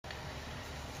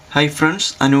Hi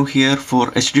friends, Anu here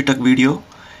for HDTechVideo.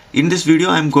 In this video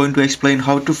I am going to explain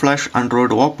how to flash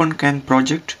Android Open Kang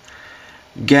project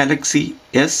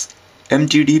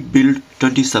Galaxysmtd-Build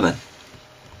 27.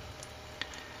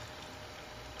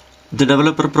 The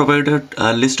developer provided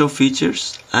a list of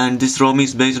features and this ROM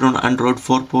is based on Android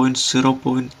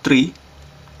 4.0.3.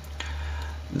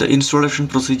 The installation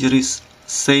procedure is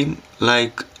same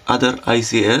like other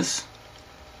ICS.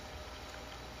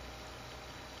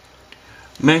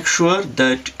 Make sure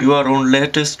that you are on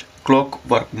latest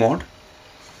clockwork mode,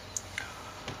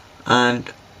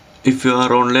 and if you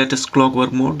are on latest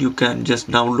clockwork mode you can just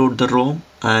download the ROM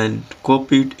and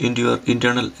copy it into your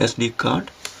internal SD card.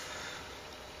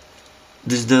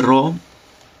 This is the ROM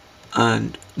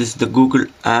and this is the Google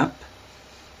app.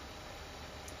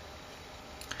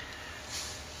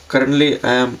 Currently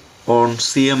I am on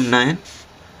CM9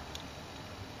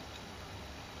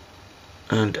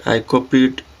 and I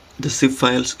copied the zip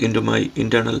files into my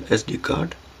internal SD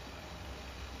card.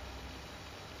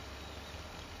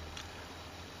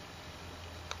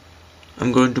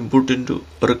 I'm going to boot into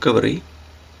recovery.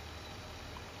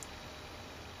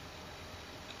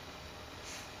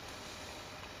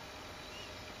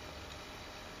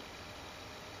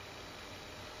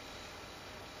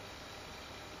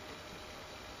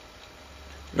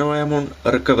 Now I am on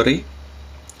recovery.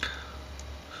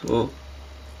 So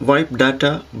wipe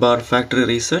data bar factory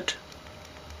reset.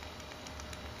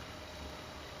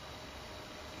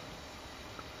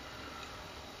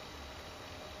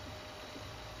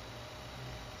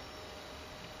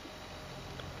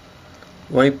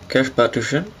 Wipe cache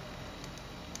partition.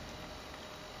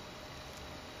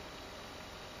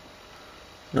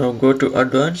 Now go to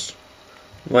advanced,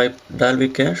 wipe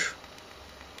Dalvik cache.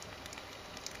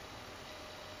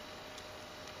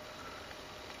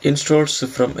 Install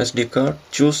zip from SD card,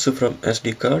 choose zip from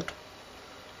SD card,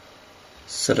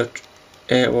 select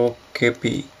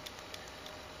AOKP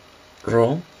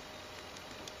ROM.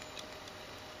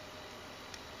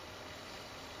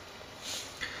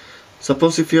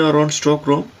 Suppose if you are on stock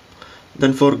ROM,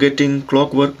 then for getting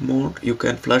clockwork mode you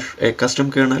can flash a custom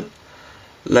kernel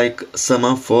like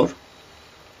Semaphore.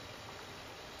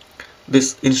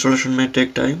 This installation may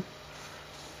take time.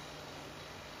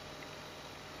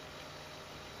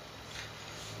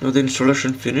 Now the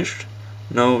installation finished.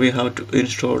 Now we have to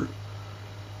install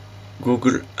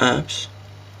Google Apps.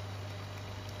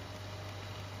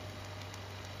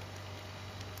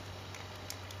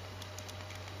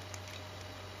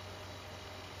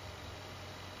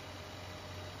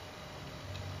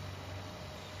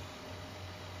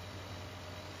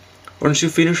 Once you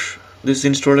finish this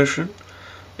installation,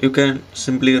 you can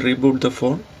simply reboot the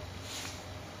phone.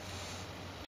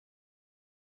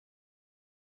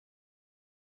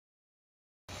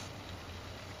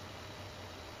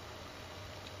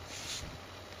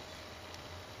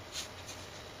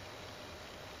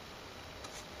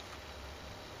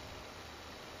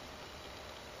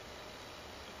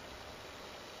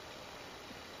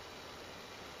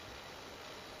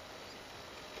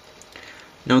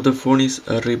 Now the phone is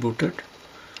rebooted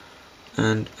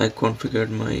and I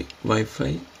configured my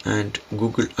Wi-Fi and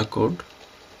Google account.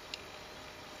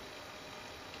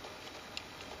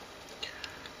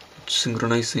 It's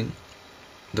synchronizing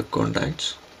the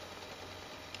contacts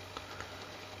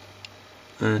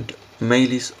and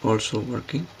mail is also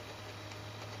working.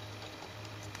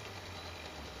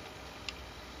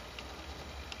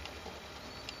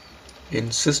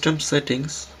 In system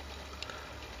settings,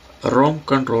 ROM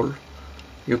control,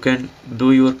 you can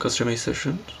do your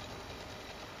customization.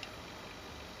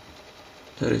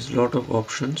 There is a lot of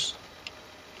options.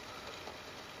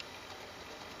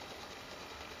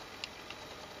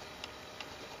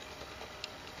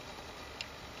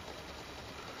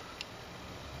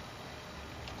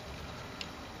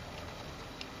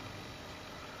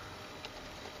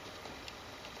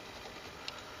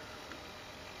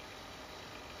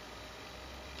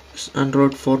 It's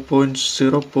Android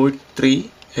 4.0.3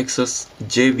 XS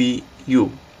JVU.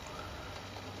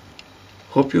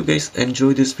 Hope you guys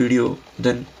enjoy this video.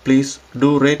 Then please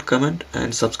do rate, comment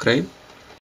and subscribe.